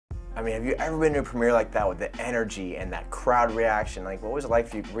I mean, have you ever been to a premiere like that with the energy and that crowd reaction? Like, what was it like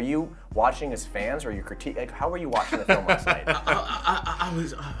for you? Were you watching as fans, or were you critique? Like, how were you watching the film last night? I've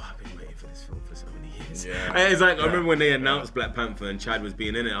been waiting for this film for so many years. Yeah. It's like, I remember when they announced Black Panther and Chad was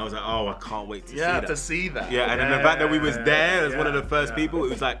being in it, I was like, oh, I can't wait to see that. to see that. Yeah, and then the fact that we was there as one of the first people, it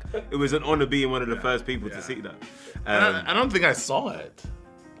was like, it was an honor being one of the first people to see that. I don't think I saw it.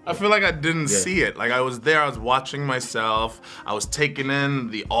 I feel like I didn't see it. Like I was there, I was watching myself, I was taking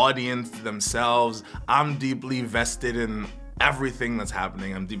in the audience themselves. I'm deeply vested in everything that's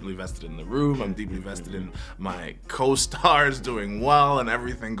happening. I'm deeply vested in the room, I'm deeply vested in my co-stars doing well and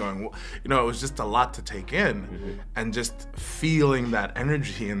everything going well. You know, it was just a lot to take in. And just feeling that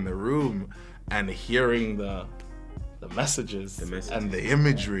energy in the room and hearing the messages, and the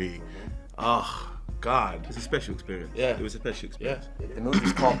imagery. Oh, God. It's a special experience. Yeah. It was a special experience. The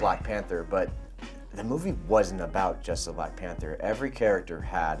movie's called Black Panther, but the movie wasn't about just the Black Panther. Every character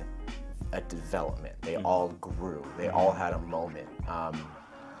had a development. They all grew. They all had a moment.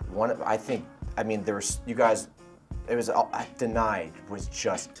 There was, you guys, it was, Denied was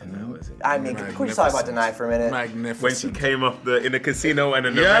just, I mean, can we just talk about Denied for a minute? Magnificent. When she came up in the casino and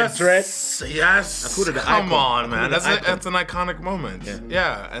in the red dress. Yes. I called it the Come icon. on, man. That's an iconic moment.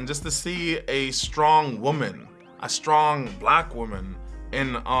 Yeah, and just to see a strong woman, a strong Black woman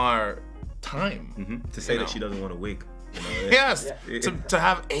in our time. To say that she doesn't want a wig. You know, yes, to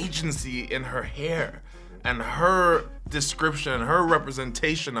have agency in her hair and her description, her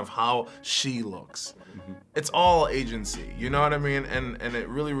representation of how she looks. It's all agency, you know what I mean? And it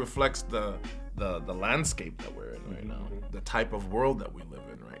really reflects the landscape that we're in right now, the type of world that we live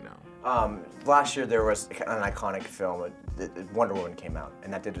in right now. Last year there was an iconic film, Wonder Woman came out,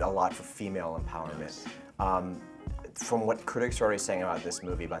 and that did a lot for female empowerment. From what critics are already saying about this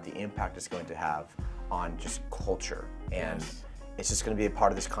movie, about the impact it's going to have on just culture, and it's just going to be a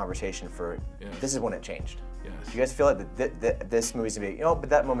part of this conversation for, this is when it changed. Do you guys feel like this movie's going to be, you know, but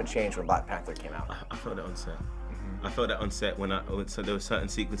that moment changed when Black Panther came out? I felt that on set. I felt that on set when so there were certain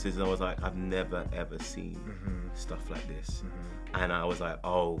sequences and I was like, I've never ever seen stuff like this. And I was like,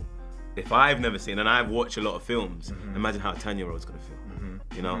 oh, if I've never seen, and I've watched a lot of films, imagine how a 10-year-old's gonna feel.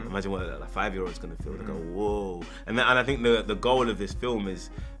 You know, imagine what a 5-year-old's gonna feel. They go, whoa. And I think the goal of this film is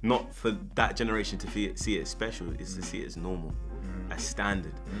not for that generation to see it as special, it's to see it as normal, as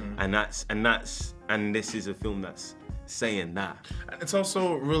standard. And this is a film that's saying that. It's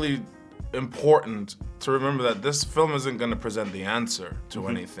also really important to remember that this film isn't going to present the answer to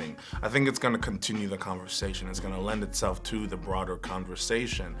anything. I think it's going to continue the conversation. It's going to lend itself to the broader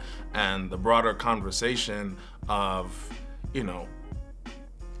conversation, and the broader conversation of, you know,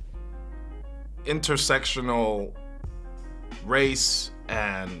 intersectional race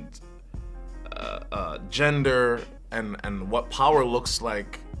and gender and what power looks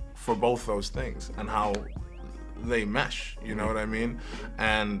like for both those things and how they mesh, you know what I mean?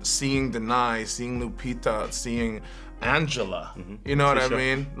 And seeing Denai, seeing Lupita, seeing Angela, you know what I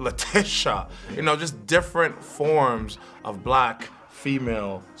mean? Letitia, you know, just different forms of Black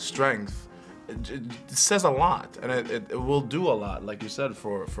female strength. It says a lot, and it will do a lot, like you said,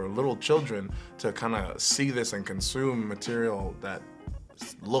 for little children to kind of see this and consume material that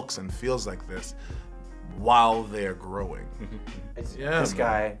looks and feels like this while they're growing. This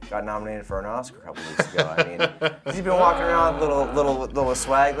guy got nominated for an Oscar a couple weeks ago. I mean, has he been walking around little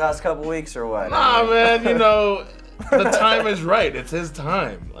swag last couple weeks or what? Nah, man, you know, the time is right. It's his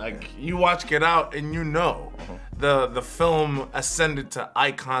time. Like, you watch Get Out and you know. The film ascended to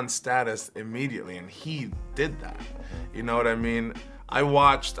icon status immediately, and he did that. You know what I mean? I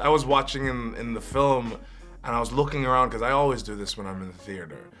was watching in the film, and I was looking around, because I always do this when I'm in the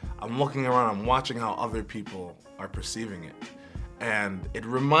theater. I'm looking around, I'm watching how other people are perceiving it. And it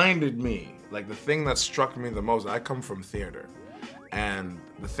reminded me, like the thing that struck me the most, I come from theater. And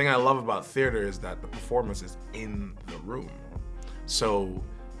the thing I love about theater is that the performance is in the room. So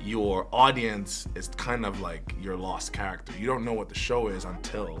your audience is kind of like your lost character. You don't know what the show is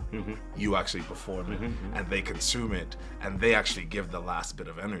until you actually perform it, and they consume it, and they actually give the last bit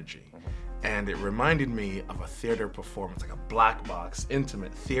of energy. And it reminded me of a theater performance, like a black box,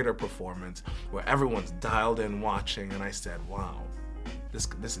 intimate theater performance where everyone's dialed in watching, and I said, wow, this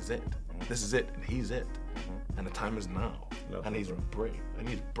is it. This is it, and he's it. And the time is now. And he's brave. And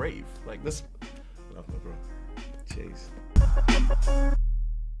he's brave. Like this. Love my bro. Cheers.